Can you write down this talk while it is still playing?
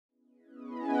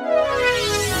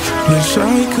Wish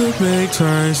I could make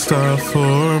time stop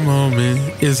for a moment.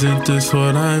 Isn't this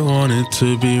what I wanted,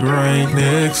 to be right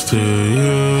next to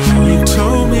you? You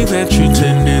told me that you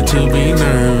tended to be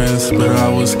nervous, but I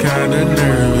was kinda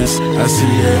nervous. I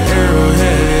see an arrow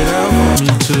headed out for me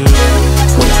too.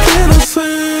 What can I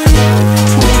say?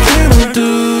 What can I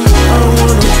do? I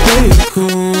wanna play it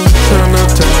cool, try not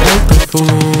to act the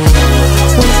fool.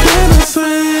 What can I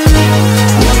say?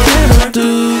 What can I do?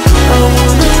 I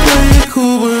wanna play it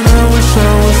cool, but I wish I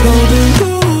was holding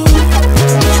you.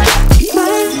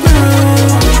 Right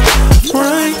now,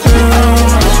 right now.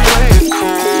 Play it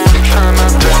cool, try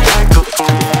not to act a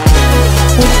fool.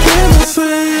 What can I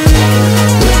say?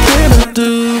 What can I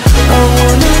do? I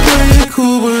wanna play it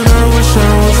cool, but I wish I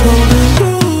was holding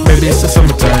you. Baby, it's the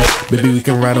summertime. Baby, we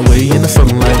can ride away in the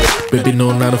sunlight. Baby, no,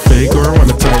 I'm not a fake or a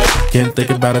runner type. Can't think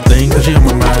about a thing, cause you're on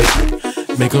my mind.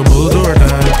 Make a move or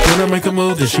die. When I make a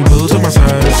move, then she moves to my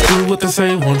side. Screw what they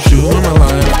say, want you in my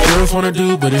life. Girls wanna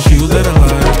do, but it's you that I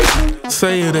like.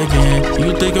 Say it again,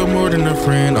 you think I'm more than a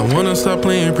friend. I wanna stop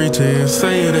playing pretend.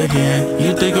 Say it again,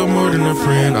 you think I'm more than a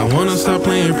friend. I wanna stop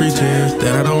playing pretend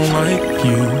that I don't like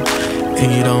you,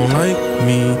 and you don't like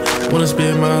me. Wanna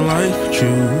spend my life with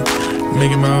you,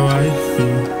 making my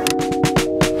wifey.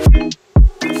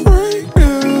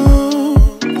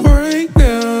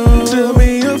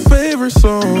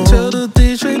 Song. Tell the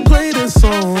DJ play this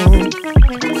song.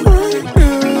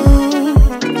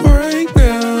 Right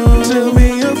now. Tell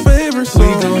me your favorite song.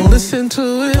 We gon' listen to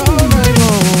it all night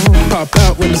long. Pop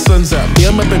out when the sun's out. Me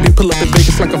and my baby pull up in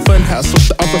Vegas like a fun house. Switch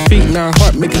the upper feet, now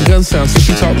heart making gun sounds. So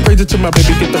she talk crazy to my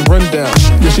baby, get the rundown.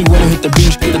 Yeah, she wanna hit the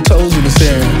beach, get her toes in the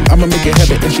sand. I'ma make it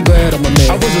happen, and she glad I'm a man.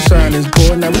 I was a shyness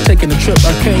boy, now we taking a trip.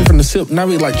 I came from the sip, now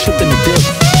we like chipping the dip.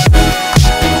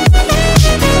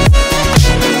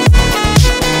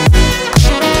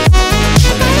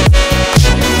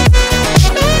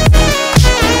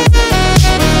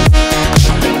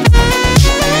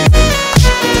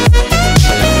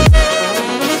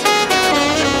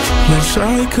 Wish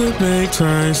I could make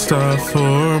time stop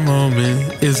for a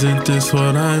moment. Isn't this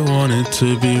what I wanted,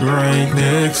 to be right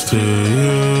next to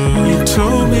you? You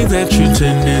told me that you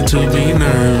tended to be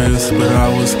nervous, but I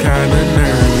was kinda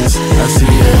nervous. I see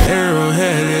an arrow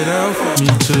headed out for me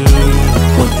too.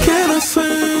 What can I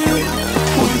say?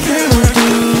 What can I do?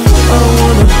 I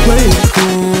wanna play it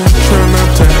cool, try not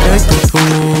to act the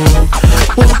fool.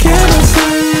 What can I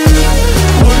say?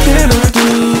 What can I do?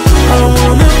 I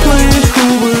wanna play it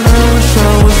cool, but I wish I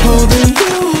was holding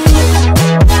you.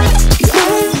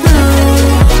 Right now,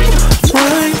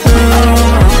 right now.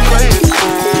 Play it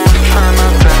cool, try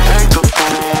not to act a fool.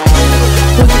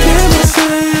 What can I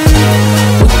say?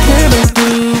 What can I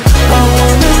do? I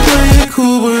wanna play it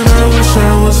cool, but I wish I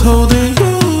was holding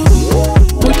you.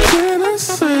 What can I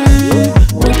say?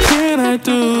 What can I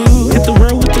do? Hit the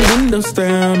road with the windows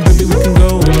down. Baby, we can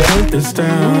go and break this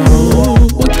down.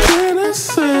 What can I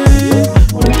say?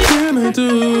 What can I do?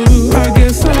 I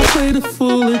guess I'll play the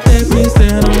fool if that means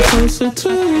that I'm closer to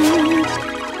you.